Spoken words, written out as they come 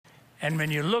And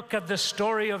when you look at the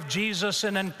story of Jesus'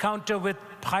 encounter with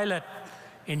Pilate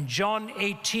in John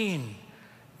 18,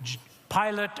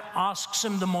 Pilate asks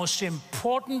him the most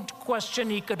important question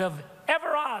he could have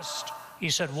ever asked. He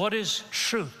said, "What is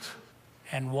truth?"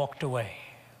 and walked away.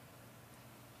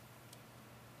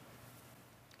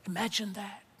 Imagine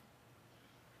that.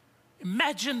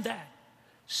 Imagine that.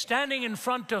 Standing in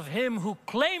front of him who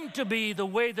claimed to be the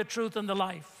way, the truth, and the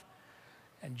life.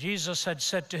 And Jesus had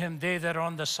said to him, "They that are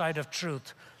on the side of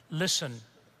truth, listen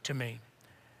to me."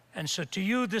 And so to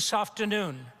you this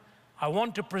afternoon, I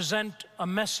want to present a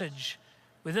message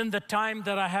within the time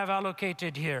that I have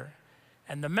allocated here.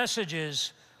 And the message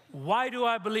is, why do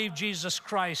I believe Jesus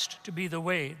Christ to be the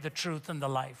way, the truth, and the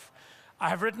life? I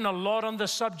have written a lot on the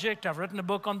subject. I've written a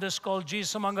book on this called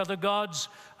Jesus Among Other Gods.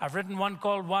 I've written one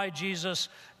called Why Jesus.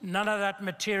 None of that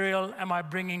material am I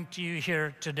bringing to you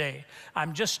here today.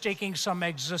 I'm just taking some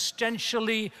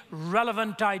existentially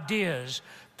relevant ideas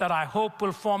that I hope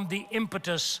will form the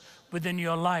impetus within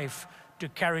your life to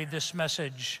carry this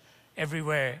message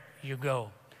everywhere you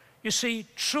go. You see,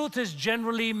 truth is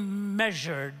generally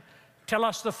measured, tell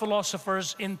us the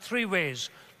philosophers, in three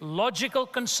ways: logical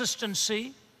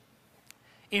consistency,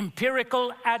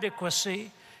 empirical adequacy,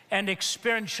 and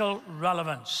experiential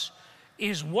relevance.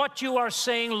 Is what you are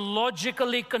saying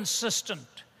logically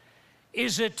consistent?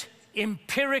 Is it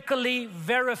empirically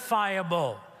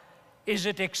verifiable? Is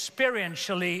it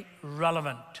experientially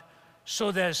relevant?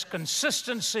 So there's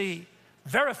consistency,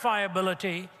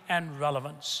 verifiability, and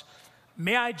relevance.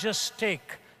 May I just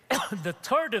take the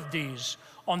third of these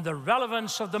on the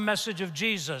relevance of the message of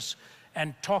Jesus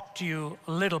and talk to you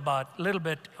a little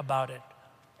bit about it.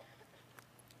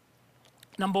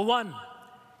 Number one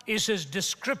is his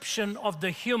description of the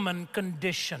human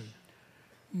condition.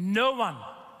 No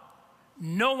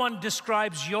one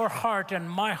describes your heart and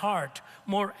my heart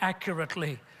more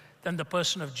accurately than the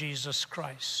person of Jesus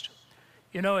Christ.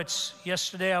 You know,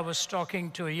 yesterday I was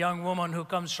talking to a young woman who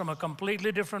comes from a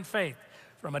completely different faith,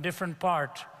 from a different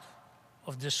part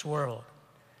of this world.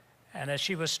 And as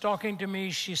she was talking to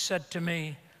me, she said to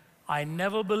me, "I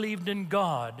never believed in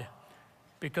God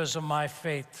because of my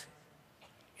faith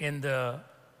in the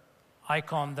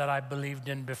icon that I believed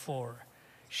in before."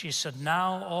 She said,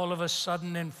 "Now, all of a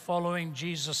sudden, in following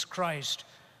Jesus Christ,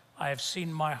 I have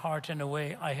seen my heart in a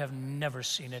way I have never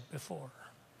seen it before."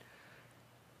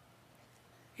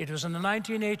 It was in the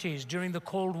 1980s, during the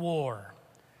Cold War,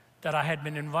 that I had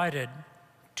been invited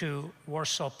to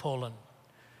Warsaw, Poland.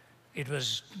 It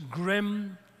was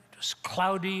grim, it was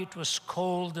cloudy, it was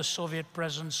cold, the Soviet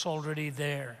presence already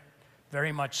there,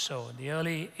 very much so, in the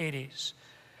early 80s.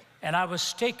 And I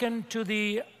was taken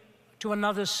to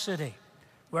another city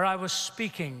where I was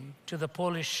speaking to the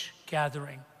Polish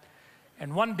gathering.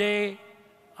 And one day,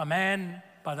 a man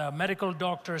by the medical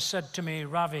doctor said to me,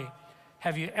 "Ravi,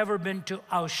 have you ever been to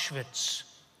Auschwitz?"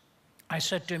 I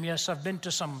said to him, "Yes, I've been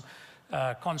to some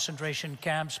concentration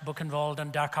camps, Buchenwald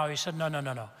and Dachau." He said,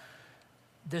 No.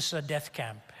 This is a death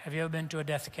camp. Have you ever been to a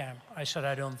death camp? I said,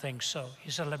 "I don't think so."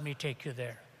 He said, "Let me take you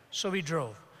there." So we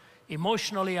drove.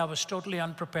 Emotionally, I was totally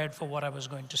unprepared for what I was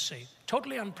going to see.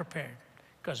 Totally unprepared.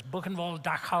 Because Buchenwald,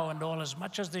 Dachau, and all, as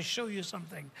much as they show you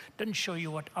something, doesn't show you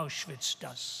what Auschwitz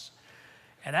does.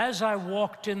 And as I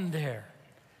walked in there,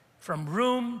 from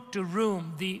room to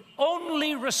room, the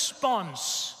only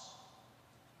response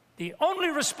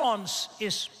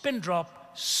is pin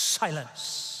drop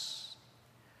silence.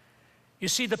 You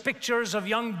see the pictures of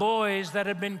young boys that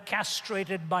had been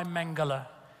castrated by Mengele,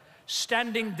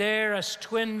 standing there as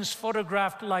twins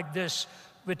photographed like this,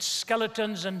 with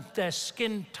skeletons and their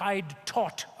skin tied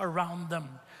taut around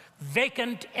them,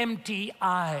 vacant, empty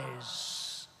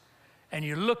eyes. And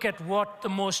you look at what the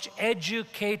most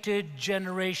educated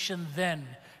generation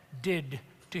then did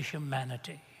to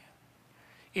humanity.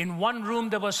 In one room,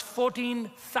 there was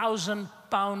 14,000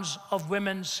 pounds of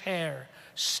women's hair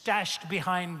stashed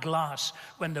behind glass.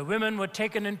 When the women were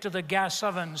taken into the gas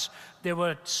ovens, they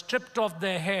were stripped of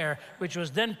their hair, which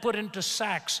was then put into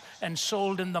sacks and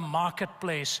sold in the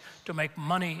marketplace to make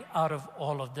money out of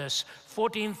all of this.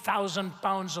 14,000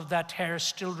 pounds of that hair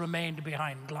still remained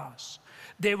behind glass.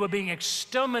 They were being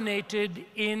exterminated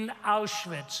in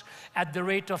Auschwitz at the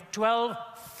rate of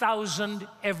 12,000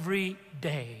 every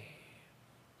day.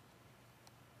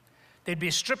 They'd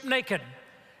be stripped naked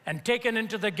and taken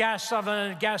into the gas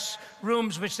oven, gas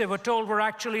rooms, which they were told were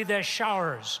actually their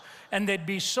showers. And they'd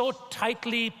be so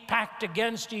tightly packed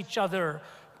against each other,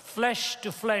 flesh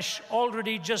to flesh,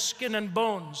 already just skin and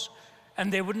bones.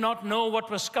 And they would not know what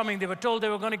was coming. They were told they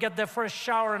were going to get their first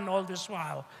shower and all this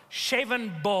while.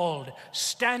 Shaven bald,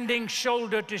 standing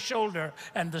shoulder to shoulder,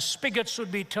 and the spigots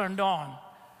would be turned on.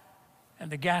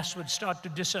 and the gas would start to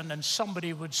descend, and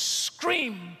somebody would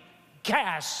scream,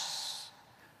 "Gas!"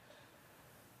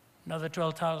 Another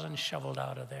 12,000 shoveled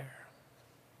out of there.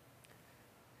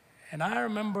 And I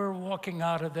remember walking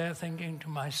out of there thinking to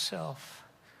myself,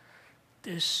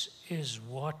 this is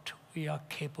what we are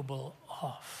capable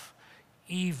of,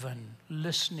 even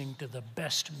listening to the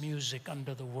best music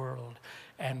under the world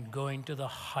and going to the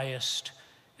highest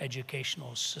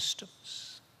educational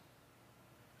systems.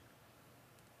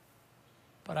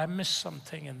 But I missed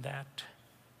something in that.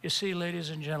 You see, ladies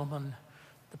and gentlemen,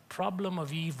 the problem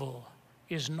of evil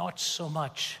is not so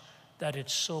much that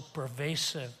it's so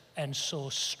pervasive and so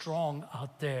strong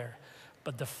out there,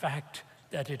 but the fact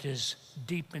that it is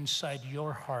deep inside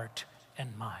your heart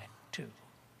and mine too.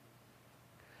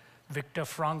 Viktor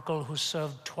Frankl, who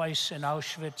served twice in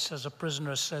Auschwitz as a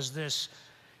prisoner, says this: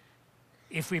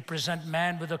 if we present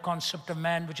man with a concept of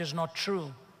man which is not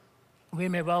true, we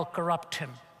may well corrupt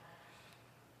him.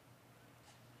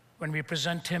 When we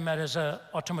present him as an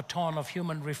automaton of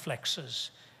human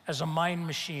reflexes, as a mind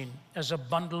machine, as a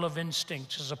bundle of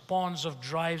instincts, as a pawns of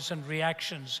drives and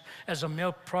reactions, as a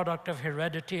mere product of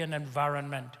heredity and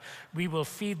environment, we will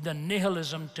feed the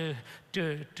nihilism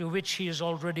to which he is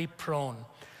already prone.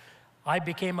 I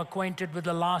became acquainted with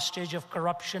the last stage of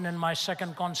corruption in my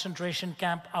second concentration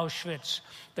camp, Auschwitz.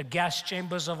 The gas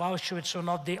chambers of Auschwitz were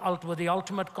the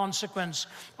ultimate consequence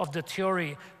of the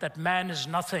theory that man is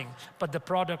nothing but the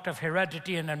product of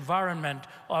heredity and environment,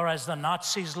 or as the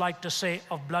Nazis like to say,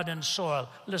 of blood and soil.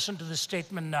 Listen to this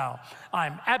statement now.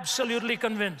 I'm absolutely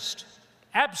convinced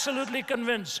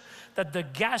that the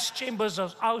gas chambers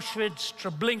of Auschwitz,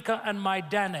 Treblinka, and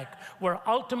Majdanek were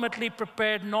ultimately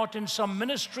prepared not in some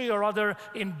ministry or other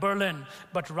in Berlin,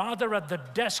 but rather at the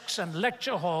desks and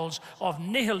lecture halls of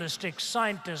nihilistic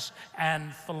scientists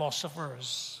and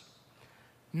philosophers.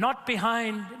 Not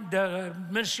behind the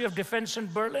Ministry of Defense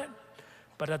in Berlin,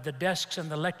 but at the desks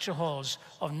and the lecture halls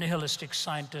of nihilistic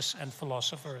scientists and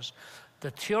philosophers.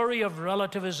 The theory of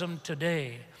relativism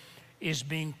today is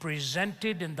being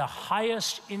presented in the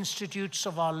highest institutes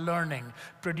of our learning,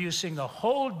 producing a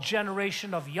whole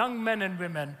generation of young men and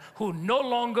women who no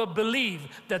longer believe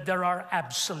that there are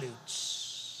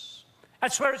absolutes.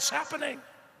 That's where it's happening.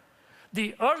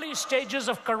 The early stages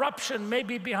of corruption may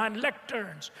be behind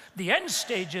lecterns. The end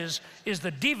stages is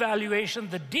the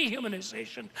devaluation, the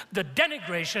dehumanization, the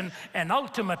denigration, and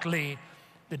ultimately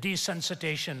the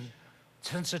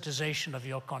desensitization of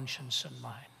your conscience and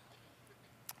mind.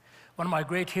 One of my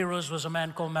great heroes was a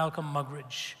man called Malcolm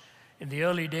Muggeridge. In the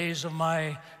early days of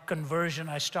my conversion,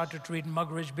 I started to read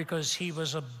Muggeridge because he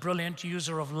was a brilliant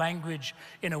user of language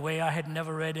in a way I had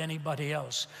never read anybody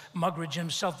else. Muggeridge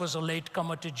himself was a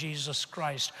latecomer to Jesus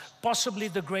Christ, possibly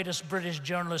the greatest British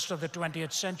journalist of the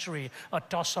 20th century, a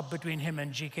toss-up between him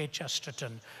and G.K.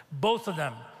 Chesterton, both of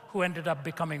them who ended up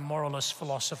becoming moralist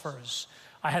philosophers.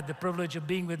 I had the privilege of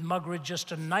being with Muggeridge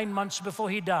just 9 months before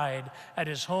he died at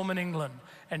his home in England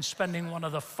and spending one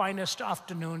of the finest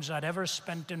afternoons I'd ever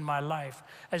spent in my life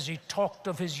as he talked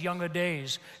of his younger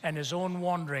days and his own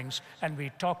wanderings, and we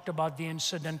talked about the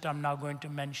incident I'm now going to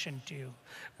mention to you.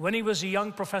 When he was a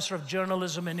young professor of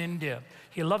journalism in India,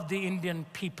 he loved the Indian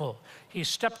people. He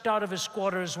stepped out of his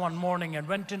quarters one morning and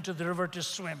went into the river to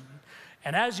swim.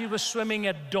 And as he was swimming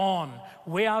at dawn,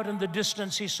 way out in the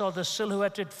distance, he saw the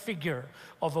silhouetted figure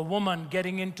of a woman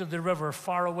getting into the river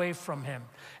far away from him.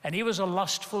 And he was a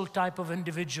lustful type of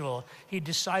individual. He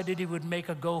decided he would make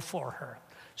a go for her.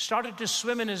 Started to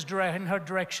swim in her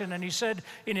direction, and he said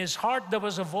in his heart there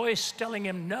was a voice telling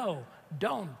him, no,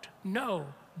 don't, no,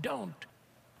 don't.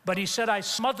 But he said, I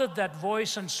smothered that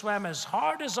voice and swam as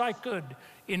hard as I could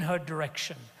in her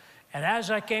direction. And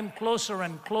as I came closer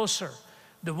and closer,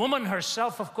 the woman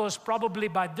herself, of course, probably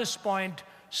by this point,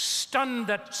 stunned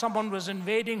that someone was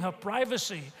invading her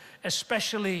privacy,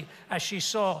 especially as she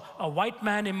saw a white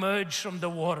man emerge from the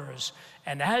waters.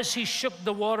 And as he shook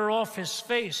the water off his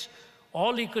face,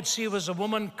 all he could see was a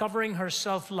woman covering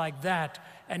herself like that.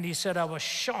 And he said, I was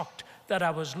shocked that I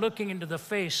was looking into the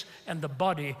face and the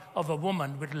body of a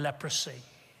woman with leprosy.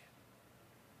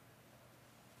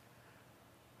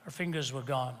 Her fingers were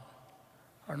gone.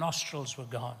 Her nostrils were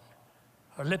gone.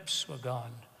 Her lips were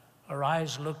gone. Her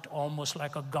eyes looked almost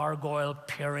like a gargoyle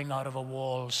peering out of a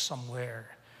wall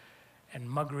somewhere. And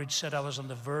Muggeridge said, I was on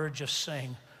the verge of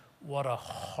saying, what a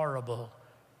horrible,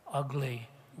 ugly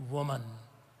woman.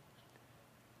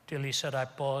 Till he said, I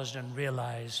paused and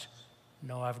realized,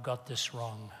 no, I've got this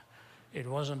wrong. It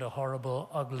wasn't a horrible,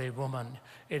 ugly woman.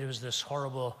 It was this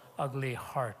horrible, ugly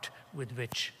heart with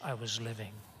which I was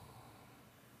living.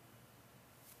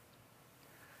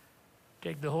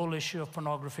 Take the whole issue of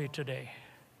pornography today.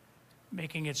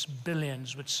 making its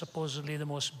billions with supposedly the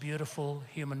most beautiful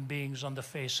human beings on the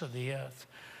face of the earth,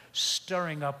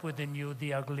 stirring up within you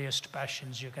the ugliest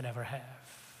passions you can ever have.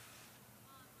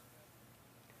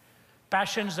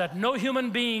 Passions that no human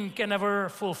being can ever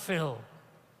fulfill.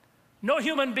 No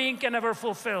human being can ever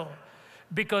fulfill,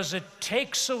 because it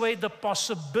takes away the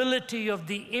possibility of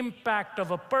the impact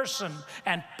of a person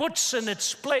and puts in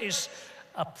its place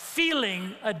a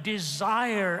feeling, a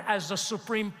desire as the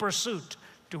supreme pursuit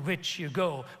to which you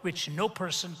go, which no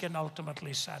person can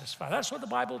ultimately satisfy. That's what the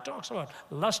Bible talks about.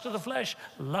 Lust of the flesh,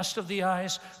 lust of the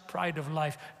eyes, pride of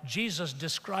life. Jesus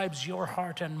describes your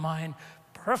heart and mine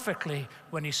perfectly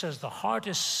when he says the heart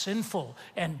is sinful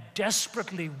and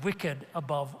desperately wicked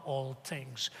above all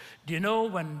things. Do you know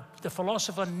when the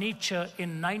philosopher Nietzsche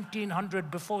in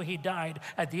 1900, before he died,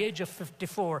 at the age of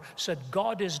 54, said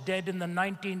God is dead in the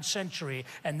 19th century,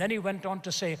 and then he went on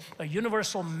to say a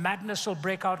universal madness will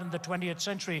break out in the 20th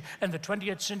century, and the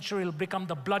 20th century will become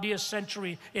the bloodiest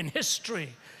century in history.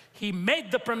 He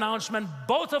made the pronouncement,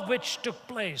 both of which took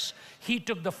place. He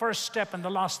took the first step, and the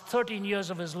last 13 years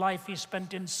of his life he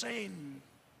spent insane.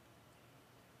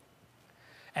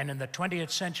 And in the 20th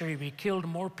century, we killed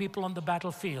more people on the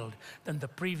battlefield than the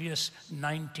previous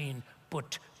 19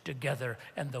 put together,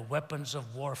 and the weapons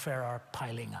of warfare are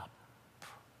piling up.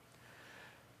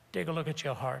 Take a look at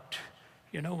your heart.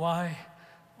 You know why?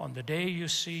 On the day you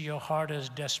see your heart as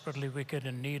desperately wicked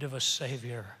in need of a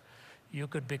Savior, you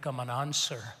could become an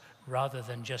answer rather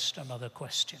than just another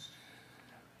question.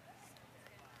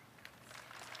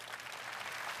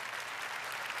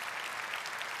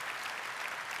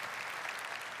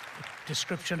 The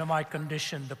description of my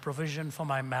condition, the provision for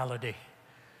my malady.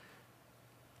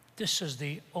 This is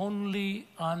the only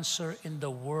answer in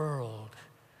the world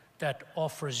that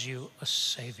offers you a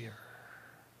Savior.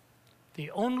 The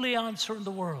only answer in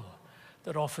the world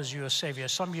that offers you a Savior.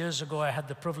 Some years ago, I had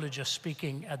the privilege of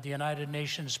speaking at the United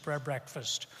Nations prayer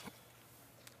breakfast.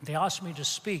 They asked me to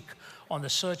speak on the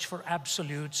search for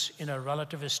absolutes in a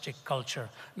relativistic culture.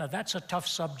 Now, that's a tough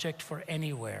subject for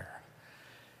anywhere,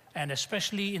 and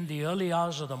especially in the early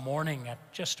hours of the morning, at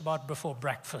just about before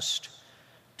breakfast,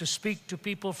 to speak to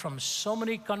people from so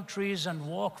many countries and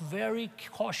walk very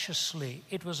cautiously.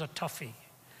 It was a toughie.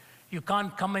 You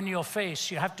can't come in your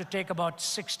face. You have to take about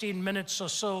 16 minutes or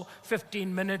so,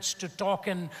 15 minutes to talk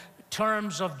in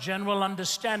terms of general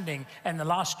understanding, and the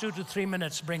last 2 to 3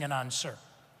 minutes bring an answer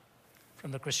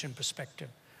from the Christian perspective.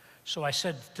 So I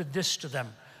said this to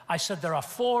them. I said there are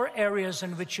 4 areas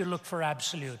in which you look for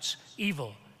absolutes: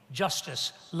 evil,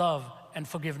 justice, love, and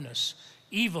forgiveness.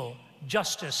 Evil,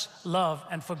 justice, love,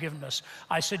 and forgiveness.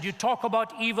 I said, you talk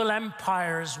about evil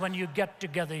empires when you get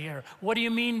together here. What do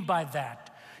you mean by that?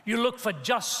 You look for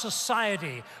just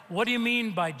society. What do you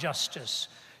mean by justice?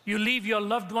 You leave your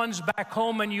loved ones back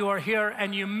home and you are here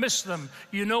and you miss them.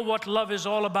 You know what love is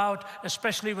all about,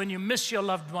 especially when you miss your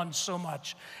loved ones so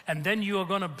much. And then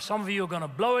some of you are gonna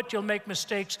blow it, you'll make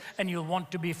mistakes, and you'll want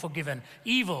to be forgiven.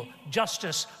 Evil,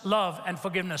 justice, love, and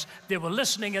forgiveness. They were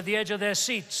listening at the edge of their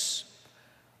seats.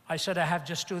 I said, I have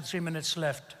just 2 or 3 minutes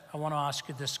left. I want to ask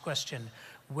you this question.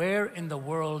 Where in the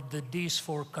world did these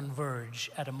 4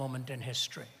 converge at a moment in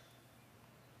history?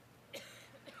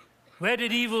 Where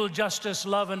did evil, justice,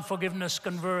 love, and forgiveness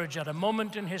converge at a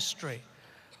moment in history?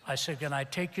 I said, can I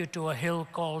take you to a hill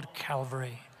called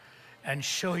Calvary and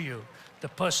show you the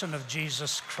person of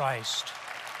Jesus Christ,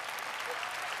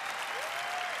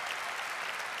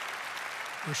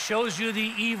 who shows you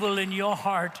the evil in your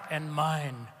heart and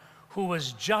mine, who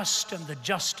was just and the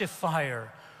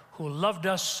justifier, who loved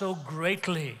us so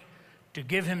greatly to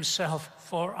give himself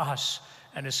for us,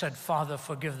 and he said, Father,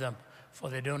 forgive them, for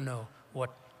they don't know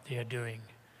what they are doing.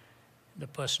 The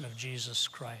person of Jesus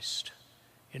Christ.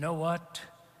 You know what?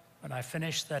 When I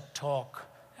finished that talk,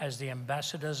 as the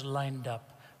ambassadors lined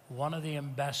up, one of the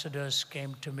ambassadors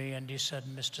came to me and he said,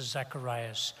 Mr.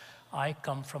 Zacharias, I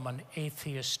come from an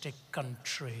atheistic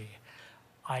country.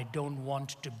 I don't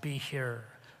want to be here.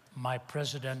 My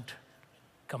president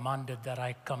commanded that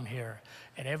I come here.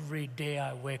 And every day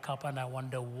I wake up and I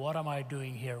wonder, what am I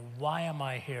doing here? Why am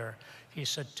I here? He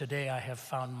said, today I have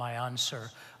found my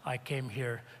answer. I came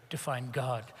here to find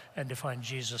God and to find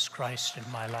Jesus Christ in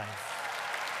my life.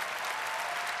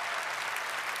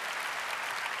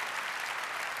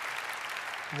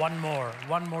 One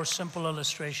more simple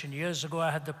illustration. Years ago,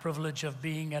 I had the privilege of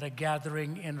being at a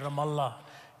gathering in Ramallah,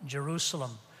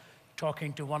 Jerusalem,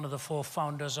 talking to one of the 4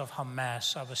 founders of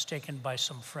Hamas. I was taken by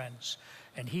some friends,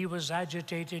 and he was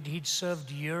agitated. He'd served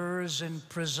years in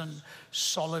prison,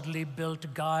 solidly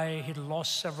built guy. He'd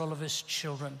lost several of his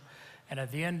children, and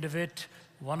at the end of it,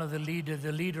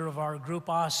 The leader of our group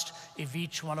asked if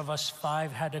each one of us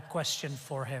 5 had a question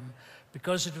for him.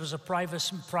 Because it was a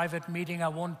private meeting, I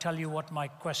won't tell you what my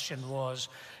question was,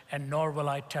 and nor will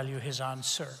I tell you his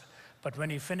answer. But when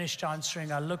he finished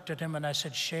answering, I looked at him and I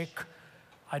said, Sheikh,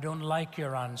 I don't like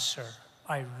your answer.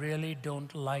 I really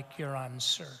don't like your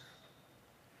answer.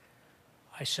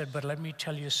 I said, but let me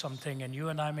tell you something, and you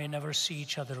and I may never see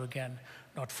each other again.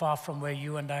 Not far from where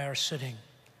you and I are sitting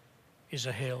is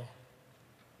a hill.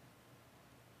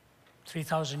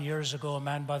 3,000 years ago, a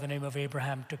man by the name of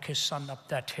Abraham took his son up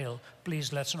that hill.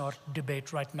 Please, let's not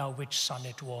debate right now which son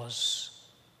it was.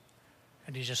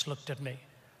 And he just looked at me.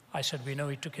 I said, we know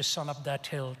he took his son up that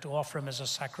hill to offer him as a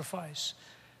sacrifice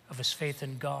of his faith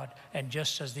in God. And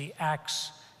just as the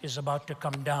axe is about to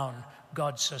come down,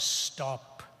 God says,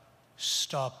 stop,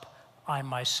 stop. I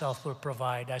myself will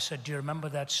provide. I said, do you remember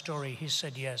that story? He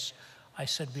said, yes. I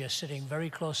said, we are sitting very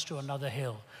close to another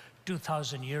hill.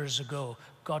 2,000 years ago,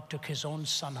 God took his own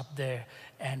son up there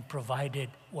and provided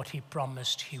what he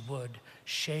promised he would.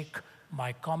 Sheikh,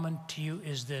 my comment to you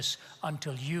is this: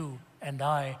 until you and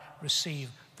I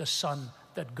receive the son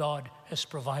that God has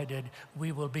provided,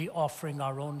 we will be offering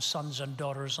our own sons and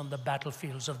daughters on the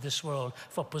battlefields of this world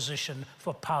for position,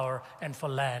 for power, and for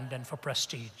land, and for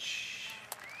prestige.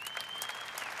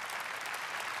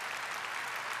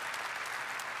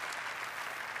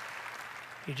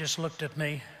 He just looked at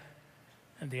me,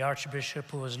 and the Archbishop,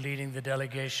 who was leading the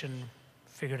delegation,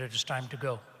 figured it was time to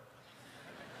go.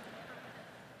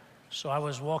 So I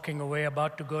was walking away,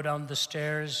 about to go down the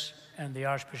stairs, and the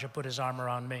Archbishop put his arm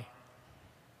around me.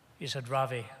 He said,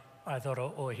 Ravi. I thought,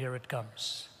 oh, here it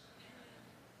comes.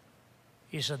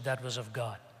 He said, that was of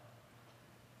God.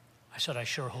 I said, I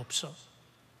sure hope so.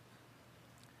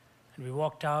 And we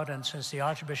walked out, and since the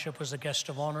Archbishop was the guest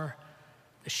of honor,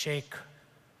 the Sheikh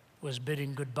was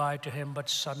bidding goodbye to him, but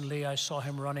suddenly I saw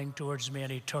him running towards me,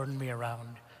 and he turned me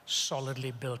around.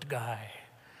 Solidly built guy.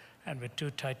 And with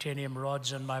 2 titanium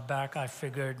rods in my back, I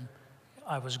figured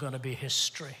I was going to be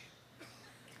history.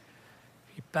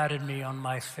 He patted me on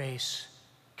my face,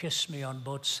 kissed me on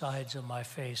both sides of my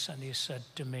face, and he said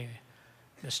to me,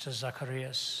 Mr.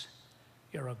 Zacharias,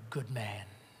 you're a good man.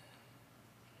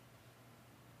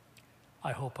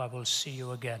 I hope I will see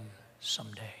you again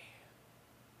someday.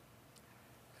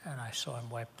 And I saw him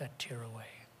wipe that tear away.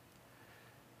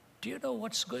 Do you know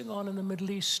what's going on in the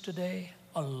Middle East today?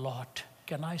 A lot.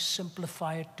 Can I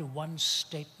simplify it to one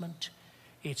statement?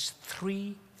 It's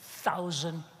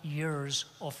 3,000 years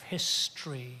of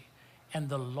history and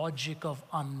the logic of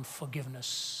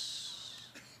unforgiveness.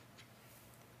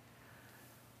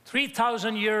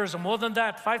 3,000 years, or more than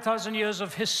that, 5,000 years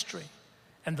of history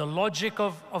and the logic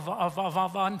of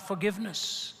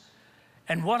unforgiveness.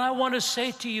 And what I want to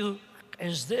say to you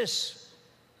is this: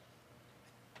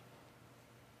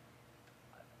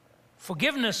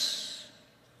 forgiveness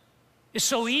is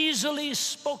so easily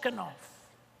spoken of.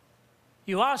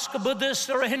 You ask a Buddhist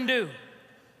or a Hindu,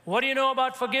 what do you know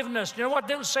about forgiveness? You know what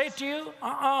they'll say to you?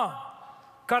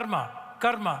 Karma,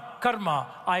 karma, karma.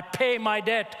 I pay my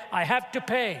debt. I have to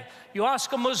pay. You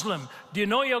ask a Muslim, do you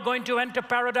know you're going to enter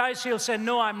paradise? He'll say,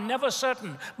 no, I'm never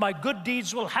certain. My good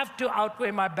deeds will have to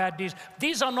outweigh my bad deeds.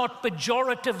 These are not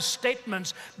pejorative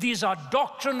statements. These are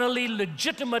doctrinally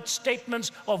legitimate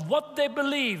statements of what they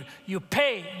believe. You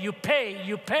pay, you pay,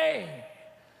 you pay.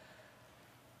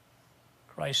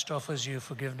 Christ offers you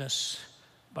forgiveness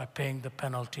by paying the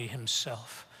penalty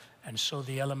himself. And so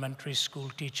the elementary school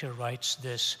teacher writes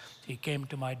this: he came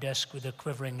to my desk with a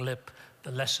quivering lip.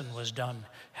 The lesson was done.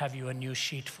 Have you a new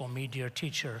sheet for me, dear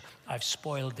teacher? I've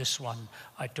spoiled this one.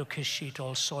 I took his sheet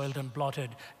all soiled and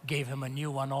blotted, gave him a new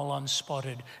one all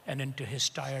unspotted, and into his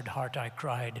tired heart I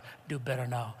cried, do better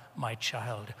now, my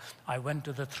child. I went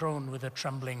to the throne with a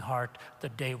trembling heart. The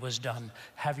day was done.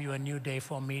 Have you a new day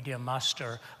for me, dear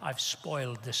master? I've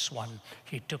spoiled this one.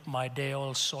 He took my day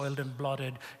all soiled and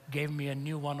blotted, gave me a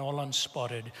new one all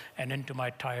unspotted, and into my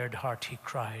tired heart he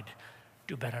cried,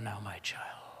 do better now, my child.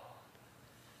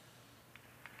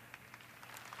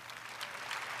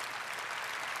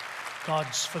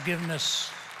 God's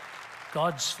forgiveness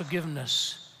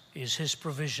is his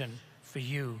provision for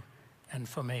you and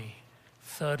for me.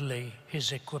 Thirdly,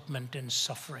 his equipment in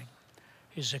suffering.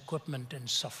 His equipment in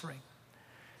suffering.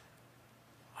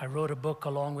 I wrote a book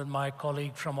along with my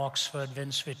colleague from Oxford,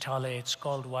 Vince Vitale. It's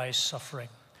called Why Suffering?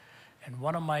 And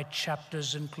one of my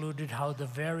chapters included how the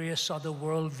various other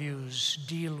worldviews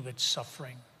deal with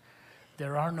suffering.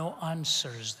 There are no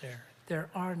answers there. There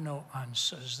are no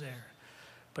answers there.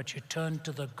 But you turn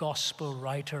to the gospel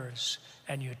writers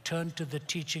and you turn to the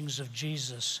teachings of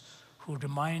Jesus, who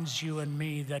reminds you and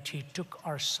me that he took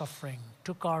our suffering,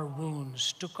 took our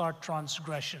wounds, took our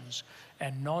transgressions,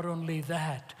 and not only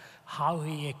that, how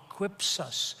he equips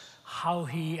us, how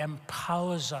he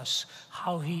empowers us,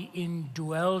 how he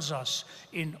indwells us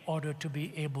in order to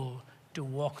be able to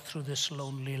walk through this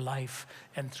lonely life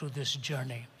and through this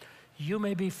journey. You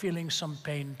may be feeling some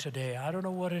pain today. I don't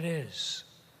know what it is.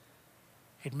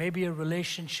 It may be a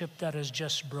relationship that is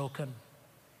just broken.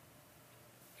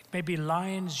 It may be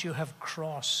lines you have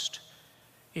crossed.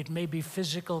 It may be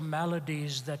physical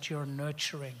maladies that you're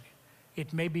nurturing.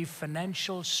 It may be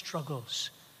financial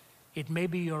struggles. It may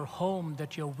be your home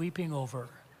that you're weeping over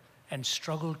and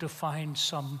struggle to find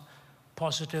some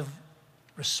positive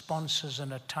responses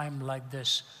in a time like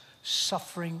this.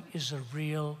 Suffering is a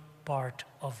real part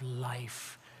of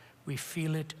life. We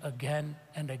feel it again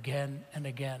and again and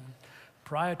again.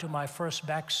 Prior to my first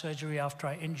back surgery, after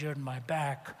I injured my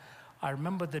back, I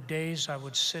remember the days I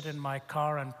would sit in my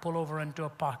car and pull over into a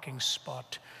parking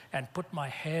spot and put my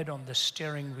head on the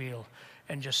steering wheel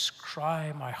and just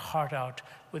cry my heart out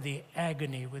with the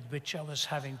agony with which I was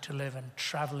having to live, and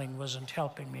traveling wasn't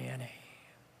helping me any.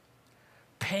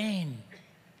 Pain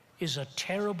is a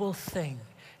terrible thing,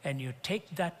 and you take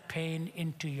that pain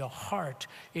into your heart,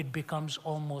 it becomes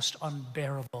almost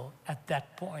unbearable at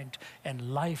that point,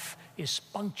 and life is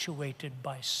punctuated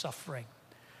by suffering.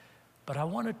 But I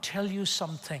want to tell you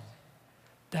something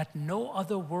that no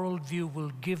other worldview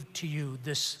will give to you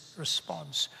this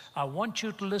response. I want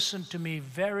you to listen to me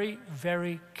very,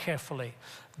 very carefully.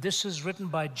 This is written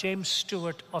by James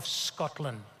Stewart of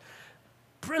Scotland.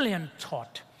 Brilliant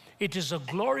thought. It is a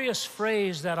glorious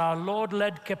phrase that our Lord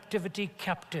led captivity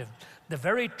captive. The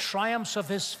very triumphs of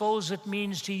his foes it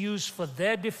means to use for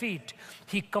their defeat.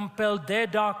 He compelled their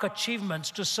dark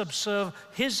achievements to subserve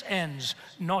his ends,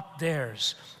 not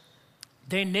theirs.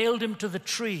 They nailed him to the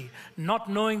tree, not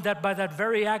knowing that by that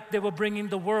very act they were bringing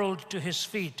the world to his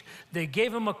feet. They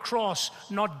gave him a cross,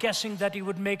 not guessing that he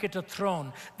would make it a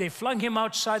throne. They flung him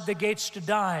outside the gates to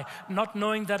die, not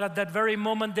knowing that at that very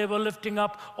moment they were lifting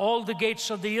up all the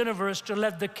gates of the universe to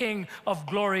let the King of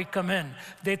glory come in.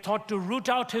 They thought to root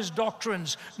out his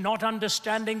doctrines, not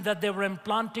understanding that they were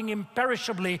implanting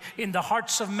imperishably in the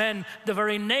hearts of men the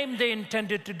very name they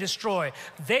intended to destroy.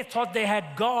 They thought they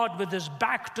had God with his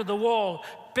back to the wall,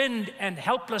 pinned and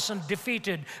helpless and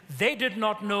defeated. They did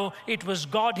not know it was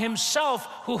God himself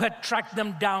who had tracked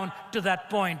them down to that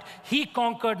point. He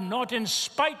conquered not in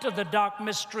spite of the dark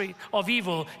mystery of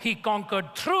evil, he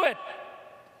conquered through it.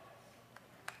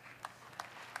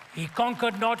 He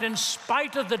conquered not in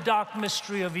spite of the dark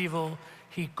mystery of evil,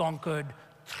 he conquered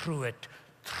through it.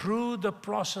 Through the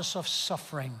process of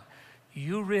suffering,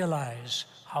 you realize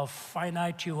how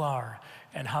finite you are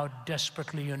and how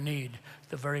desperately you need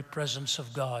the very presence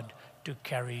of God to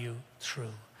carry you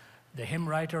through. The hymn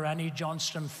writer Annie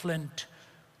Johnston Flint,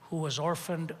 who was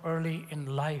orphaned early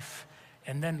in life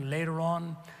and then later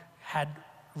on had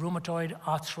rheumatoid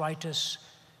arthritis,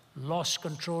 lost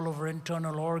control over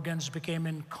internal organs, became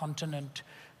incontinent,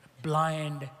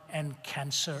 blind, and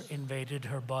cancer invaded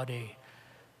her body.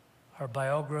 Her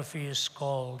biography is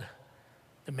called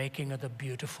The Making of the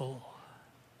Beautiful.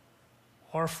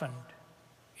 Orphaned,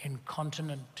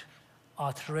 incontinent,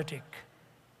 arthritic,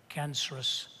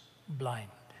 cancerous, blind.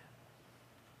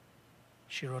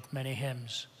 She wrote many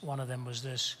hymns. One of them was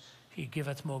this: He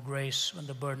giveth more grace when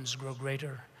the burdens grow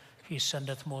greater. He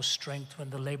sendeth more strength when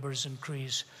the labors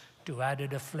increase. To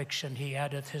added affliction he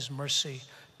addeth his mercy.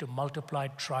 To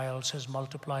multiplied trials his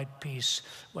multiplied peace.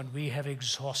 When we have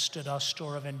exhausted our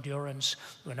store of endurance,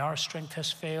 when our strength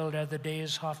has failed ere the day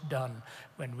is half done,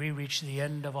 when we reach the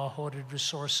end of our hoarded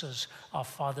resources, our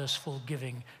Father's full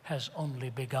giving has only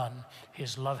begun.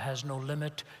 His love has no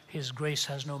limit, his grace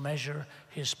has no measure,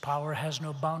 his power has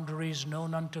no boundaries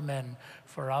known unto men.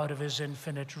 For out of his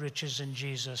infinite riches in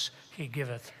Jesus he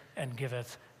giveth and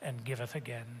giveth and giveth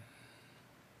again.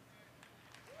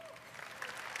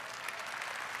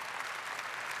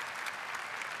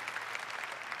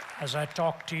 As I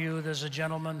talk to you, there's a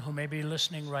gentleman who may be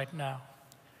listening right now,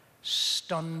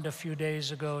 stunned a few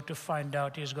days ago to find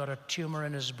out he's got a tumor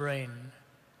in his brain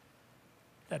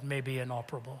that may be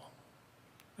inoperable,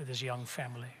 with his young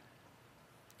family.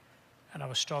 And I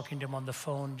was talking to him on the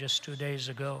phone just 2 days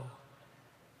ago,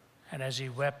 and as he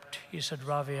wept, he said,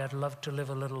 Ravi, I'd love to live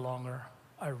a little longer.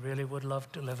 I really would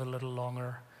love to live a little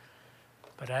longer.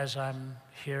 But as I'm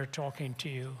here talking to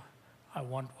you, I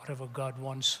want whatever God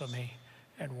wants for me,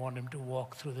 and want him to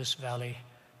walk through this valley,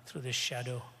 through this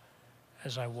shadow,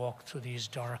 as I walk through these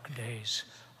dark days.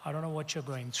 I don't know what you're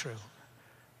going through,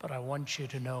 but I want you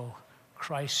to know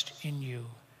Christ in you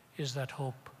is that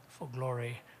hope for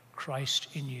glory. Christ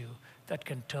in you that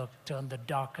can turn the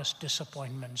darkest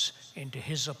disappointments into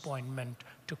his appointment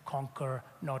to conquer,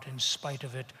 not in spite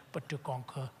of it, but to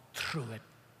conquer through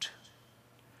it.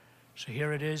 So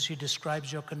here it is. He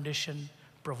describes your condition,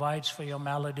 provides for your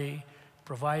malady,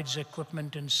 provides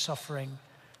equipment in suffering.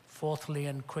 Fourthly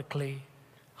and quickly,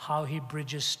 how he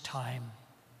bridges time.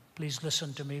 Please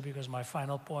listen to me, because my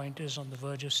final point is on the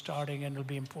verge of starting and it'll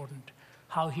be important.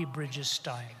 How he bridges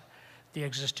time. The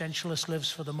existentialist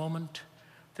lives for the moment.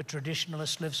 The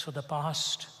traditionalist lives for the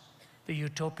past. The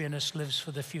utopianist lives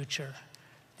for the future.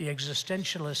 The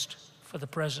existentialist for the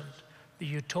present.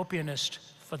 The utopianist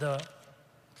for the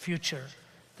future.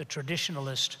 The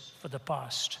traditionalist for the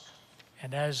past.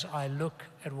 And as I look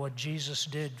at what Jesus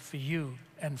did for you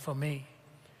and for me,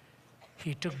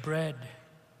 he took bread,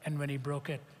 and when he broke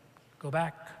it, go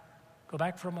back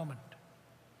for a moment.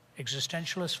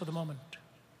 Existentialist for the moment,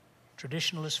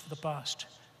 traditionalist for the past,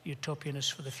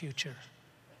 utopianist for the future.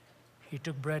 He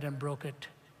took bread and broke it,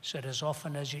 said, as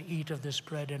often as you eat of this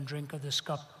bread and drink of this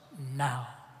cup, now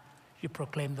you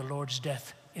proclaim the Lord's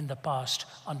death in the past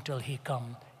until he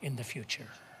come in the future.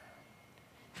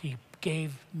 He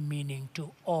gave meaning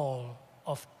to all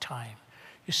of time.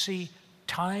 You see,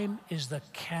 time is the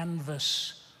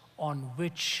canvas on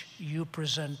which you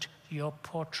present your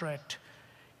portrait.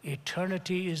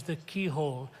 Eternity is the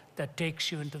keyhole that takes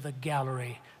you into the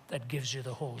gallery that gives you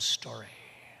the whole story.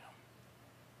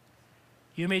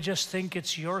 You may just think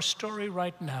it's your story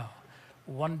right now.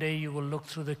 One day you will look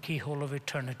through the keyhole of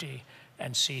eternity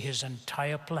and see his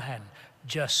entire plan,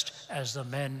 just as the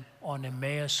men on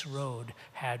Emmaus Road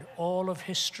had all of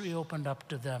history opened up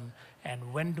to them.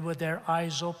 And when were their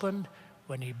eyes opened?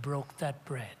 When he broke that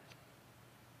bread.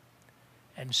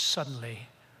 And suddenly,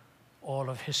 all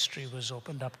of history was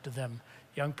opened up to them.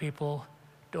 Young people,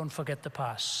 don't forget the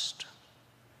past.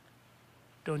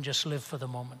 Don't just live for the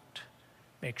moment.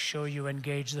 Make sure you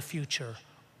engage the future.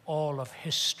 All of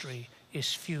history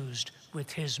is fused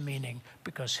with his meaning,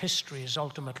 because history is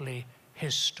ultimately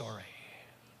his story.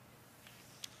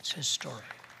 It's his story.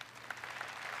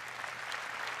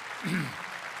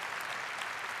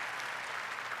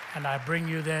 And I bring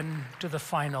you then to the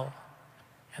final,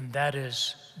 and that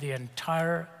is the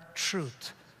entire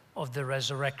truth of the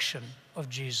resurrection of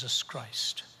Jesus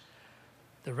Christ.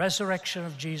 The resurrection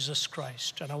of Jesus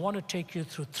Christ. And I want to take you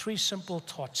through three simple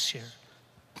thoughts here.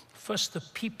 First, the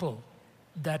people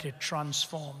that it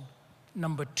transformed.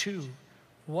 Number two,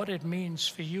 what it means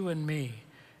for you and me.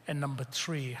 And number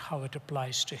three, how it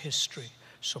applies to history.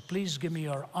 So please give me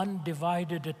your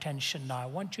undivided attention now. I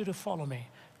want you to follow me.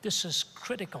 This is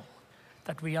critical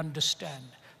that we understand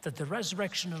that the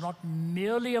resurrection is not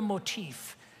merely a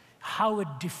motif, how it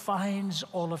defines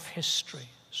all of history.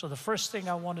 So the first thing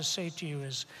I want to say to you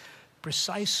is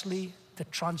precisely the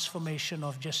transformation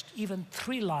of just even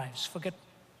three lives. Forget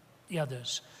the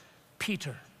others.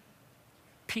 Peter,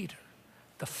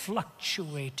 the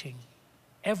fluctuating,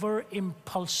 ever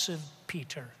impulsive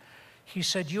Peter. He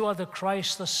said, "You are the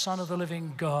Christ, the Son of the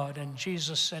living God." And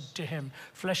Jesus said to him,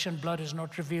 "Flesh and blood has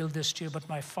not revealed this to you, but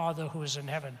my Father who is in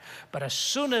heaven." But as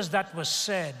soon as that was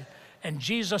said, and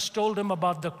Jesus told him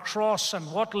about the cross and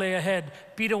what lay ahead,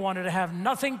 Peter wanted to have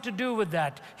nothing to do with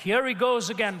that. Here he goes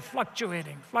again,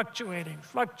 fluctuating.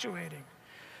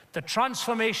 The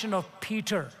transformation of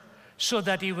Peter, so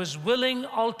that he was willing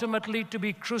ultimately to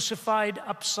be crucified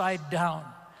upside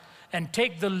down and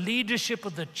take the leadership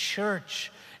of the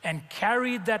church and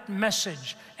carry that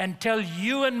message and tell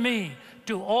you and me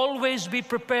to always be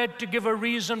prepared to give a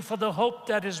reason for the hope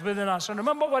that is within us. And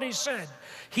remember what he said.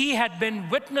 He had been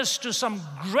witness to some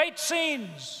great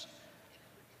scenes.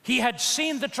 He had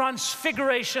seen the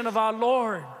transfiguration of our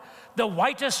Lord, the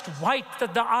whitest white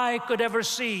that the eye could ever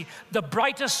see, the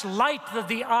brightest light that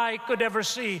the eye could ever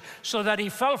see, so that he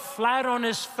fell flat on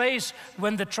his face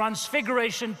when the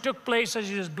transfiguration took place as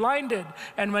he was blinded.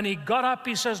 And when he got up,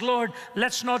 he says, "Lord,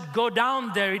 let's not go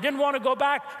down there." He didn't want to go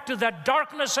back to that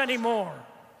darkness anymore.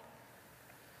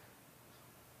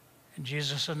 And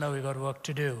Jesus said, "No, we've got work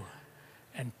to do."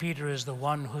 And Peter is the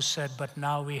one who said, "But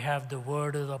now we have the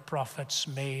word of the prophets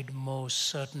made most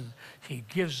certain." He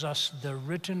gives us the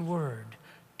written word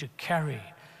to carry.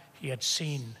 He had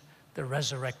seen the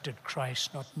resurrected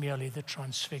Christ, not merely the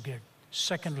transfigured.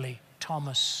 Secondly,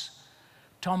 Thomas.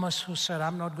 Thomas, who said,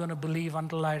 "I'm not going to believe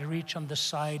until I reach on the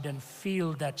side and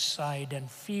feel that side and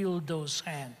feel those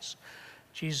hands."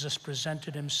 Jesus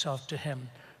presented himself to him.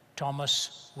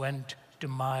 Thomas went to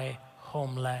my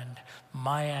homeland.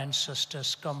 My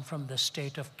ancestors come from the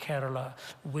state of Kerala,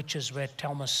 which is where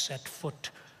Thomas set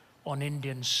foot on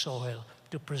Indian soil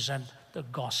to present the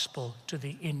gospel to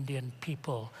the Indian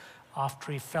people.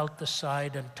 After he felt the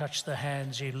side and touched the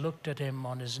hands, he looked at him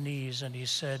on his knees and he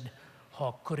said,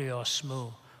 Ho kurios mu,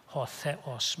 ho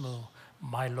theos mu,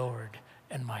 my Lord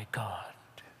and my God.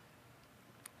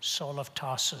 Saul of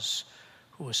Tarsus,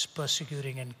 who was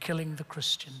persecuting and killing the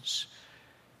Christians,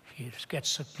 he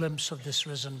gets a glimpse of this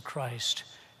risen Christ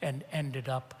and ended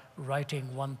up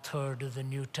writing 1/3 of the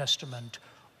New Testament.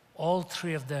 All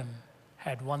three of them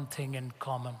had one thing in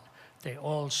common. They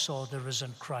all saw the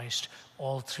risen Christ.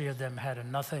 All three of them had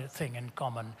another thing in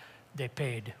common. They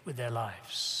paid with their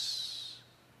lives.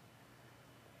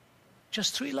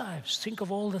 Just 3 lives. Think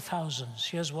of all the thousands.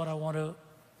 Here's what I want to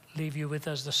leave you with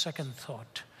as the second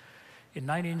thought. In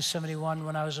 1971,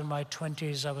 when I was in my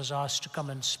 20s, I was asked to come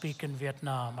and speak in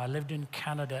Vietnam. I lived in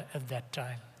Canada at that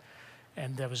time.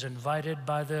 And I was invited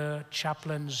by the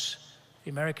chaplains,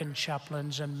 the American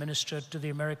chaplains, and ministered to the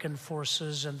American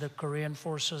forces and the Korean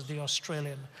forces, the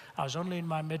Australian. I was only in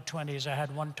my mid-20s. I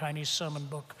had one tiny sermon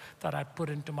book that I put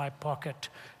into my pocket,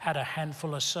 had a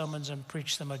handful of sermons and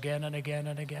preached them again and again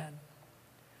and again.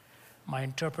 My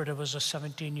interpreter was a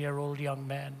 17-year-old young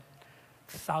man.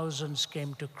 Thousands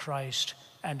came to Christ,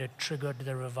 and it triggered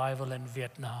the revival in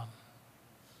Vietnam.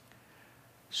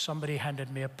 Somebody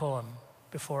handed me a poem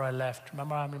before I left.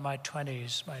 Remember, I'm in my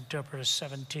 20s, my interpreter is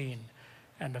 17,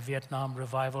 and a Vietnam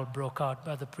revival broke out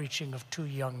by the preaching of 2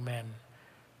 young men.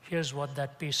 Here's what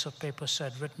that piece of paper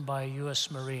said, written by a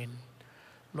U.S. Marine.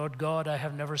 Lord God, I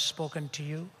have never spoken to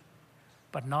you,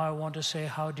 but now I want to say,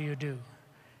 how do you do?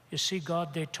 You see,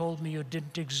 God, they told me you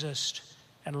didn't exist,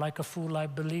 and like a fool, I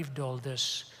believed all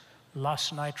this.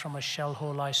 Last night from a shell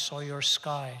hole, I saw your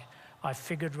sky. I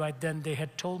figured right then they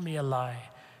had told me a lie.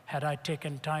 Had I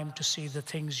taken time to see the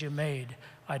things you made,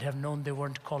 I'd have known they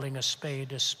weren't calling a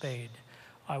spade a spade.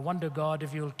 I wonder, God,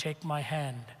 if you'll take my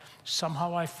hand.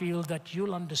 Somehow I feel that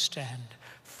you'll understand.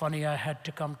 Funny I had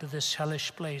to come to this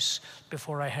hellish place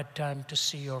before I had time to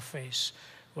see your face.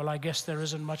 Well, I guess there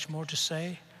isn't much more to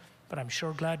say, but I'm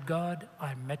sure glad, God,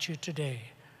 I met you today.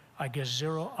 I guess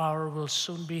 0 hour will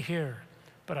soon be here,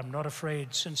 but I'm not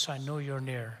afraid since I know you're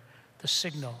near. The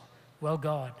signal, well,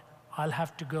 God, I'll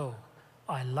have to go.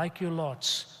 I like you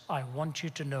lots. I want you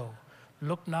to know.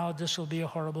 Look now, this will be a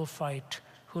horrible fight.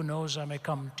 Who knows, I may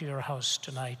come to your house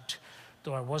tonight.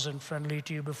 Though I wasn't friendly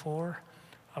to you before,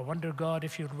 I wonder, God,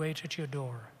 if you'd wait at your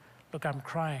door. Look, I'm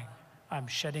crying. I'm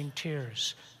shedding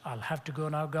tears. I'll have to go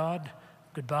now, God.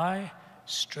 Goodbye.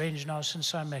 Strange now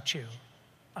since I met you.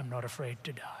 I'm not afraid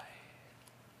to die.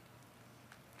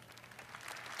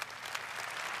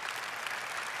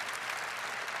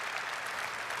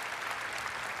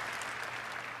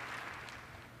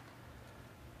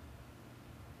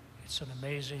 It's an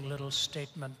amazing little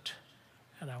statement,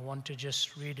 and I want to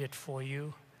just read it for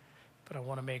you, but I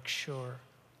want to make sure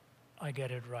I get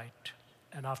it right.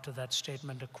 And after that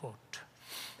statement, a quote.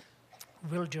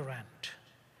 Will Durant,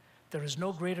 there is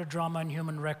no greater drama in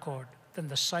human record than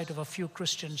the sight of a few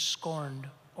Christians scorned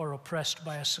or oppressed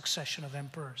by a succession of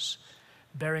emperors,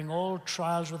 bearing all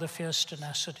trials with a fierce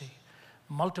tenacity,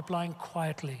 multiplying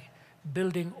quietly,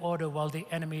 building order while the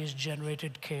enemies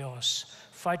generated chaos,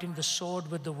 fighting the sword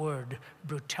with the word,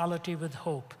 brutality with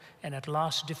hope, and at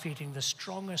last defeating the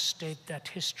strongest state that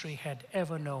history had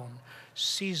ever known.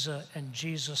 Caesar and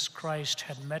Jesus Christ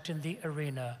had met in the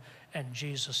arena, and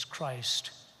Jesus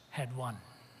Christ had won.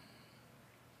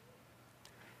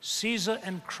 Caesar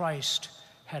and Christ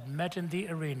had met in the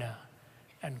arena,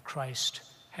 and Christ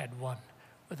had won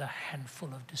with a handful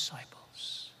of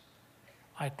disciples.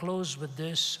 I close with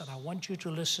this, and I want you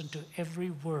to listen to every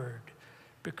word,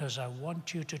 because I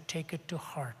want you to take it to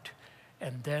heart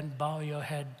and then bow your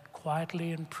head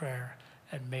quietly in prayer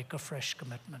and make a fresh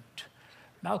commitment.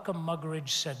 Malcolm Muggeridge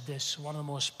said this, one of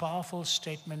the most powerful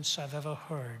statements I've ever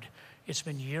heard. It's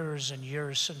been years and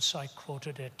years since I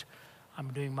quoted it.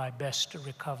 I'm doing my best to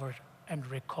recover and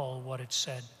recall what it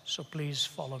said, so please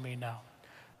follow me now.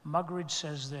 Muggeridge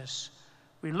says this,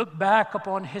 we look back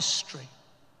upon history,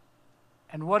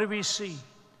 and what do we see?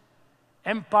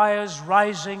 Empires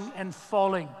rising and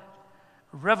falling,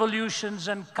 revolutions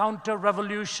and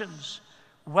counter-revolutions,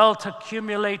 wealth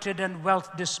accumulated and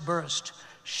wealth dispersed.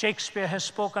 Shakespeare has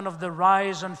spoken of the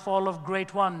rise and fall of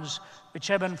great ones,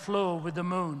 which ebb and flow with the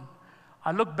moon.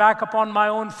 I look back upon my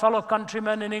own fellow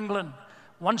countrymen in England,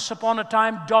 once upon a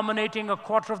time dominating a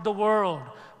quarter of the world,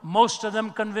 most of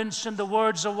them convinced in the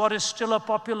words of what is still a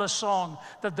popular song,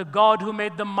 that the God who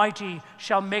made them mighty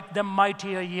shall make them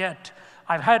mightier yet.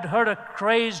 I've heard a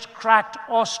crazed, cracked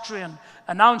Austrian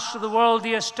announce to the world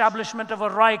the establishment of a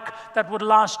Reich that would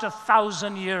last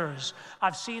 1,000 years.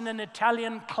 I've seen an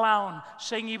Italian clown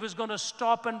saying he was going to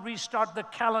stop and restart the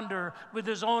calendar with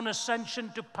his own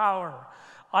ascension to power.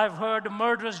 I've heard a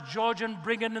murderous Georgian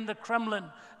brigand in the Kremlin,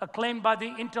 acclaimed by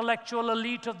the intellectual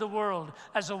elite of the world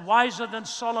as a wiser than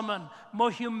Solomon,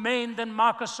 more humane than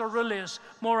Marcus Aurelius,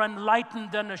 more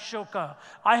enlightened than Ashoka.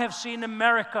 I have seen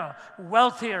America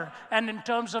wealthier and in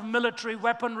terms of military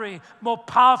weaponry, more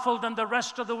powerful than the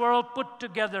rest of the world put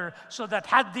together, so that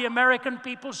had the American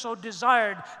people so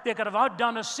desired, they could have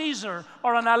outdone a Caesar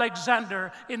or an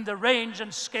Alexander in the range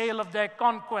and scale of their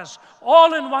conquest.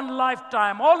 All in one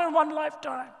lifetime, all in one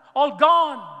lifetime, all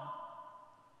gone.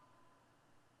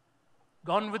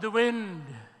 Gone with the wind.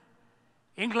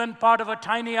 England, part of a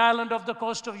tiny island off the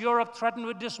coast of Europe, threatened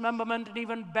with dismemberment and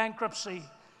even bankruptcy.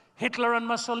 Hitler and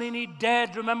Mussolini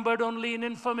dead, remembered only in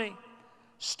infamy.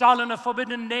 Stalin, a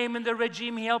forbidden name in the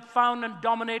regime he helped found and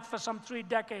dominate for some 3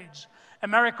 decades.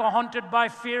 America haunted by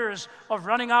fears of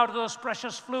running out of those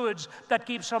precious fluids that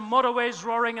keeps her motorways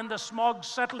roaring and the smog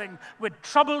settling, with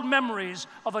troubled memories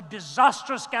of a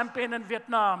disastrous campaign in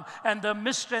Vietnam and the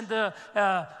mist and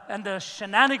the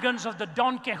shenanigans of the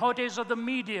Don Quixotes of the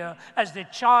media as they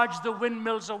charged the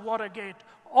windmills of Watergate.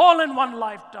 All in one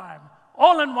lifetime.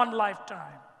 All in one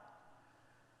lifetime.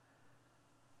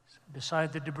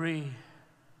 Beside the debris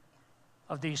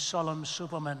of these solemn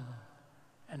supermen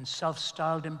and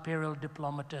self-styled imperial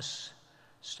diplomatists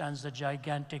stands the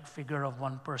gigantic figure of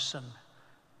one person,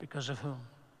 because of whom,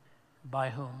 by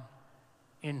whom,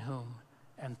 in whom,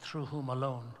 and through whom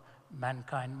alone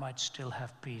mankind might still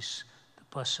have peace, the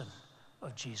person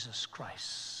of Jesus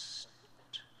Christ.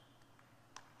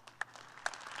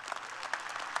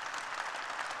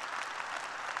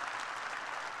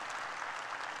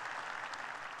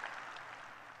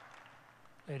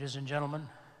 Ladies and gentlemen,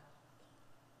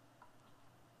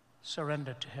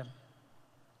 surrender to him.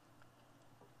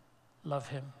 Love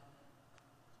him.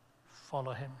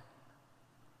 Follow him.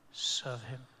 Serve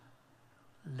him.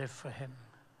 Live for him.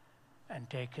 And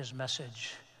take his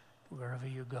message wherever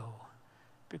you go.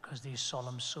 Because these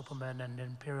solemn supermen and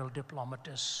imperial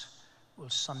diplomatists will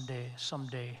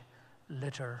someday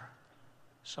litter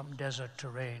some desert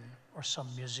terrain or some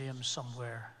museum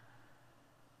somewhere.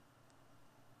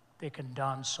 They can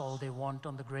dance all they want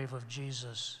on the grave of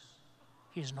Jesus.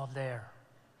 He's not there.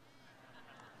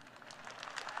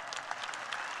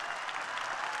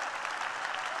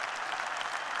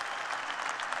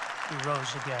 He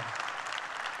rose again.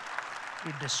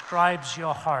 He describes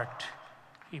your heart.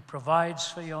 He provides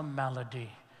for your malady.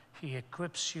 He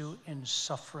equips you in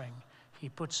suffering. He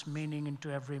puts meaning into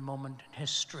every moment in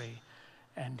history.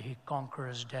 And he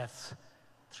conquers death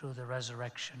through the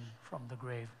resurrection from the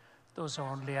grave. Those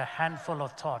are only a handful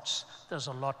of thoughts. There's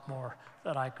a lot more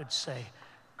that I could say.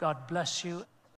 God bless you.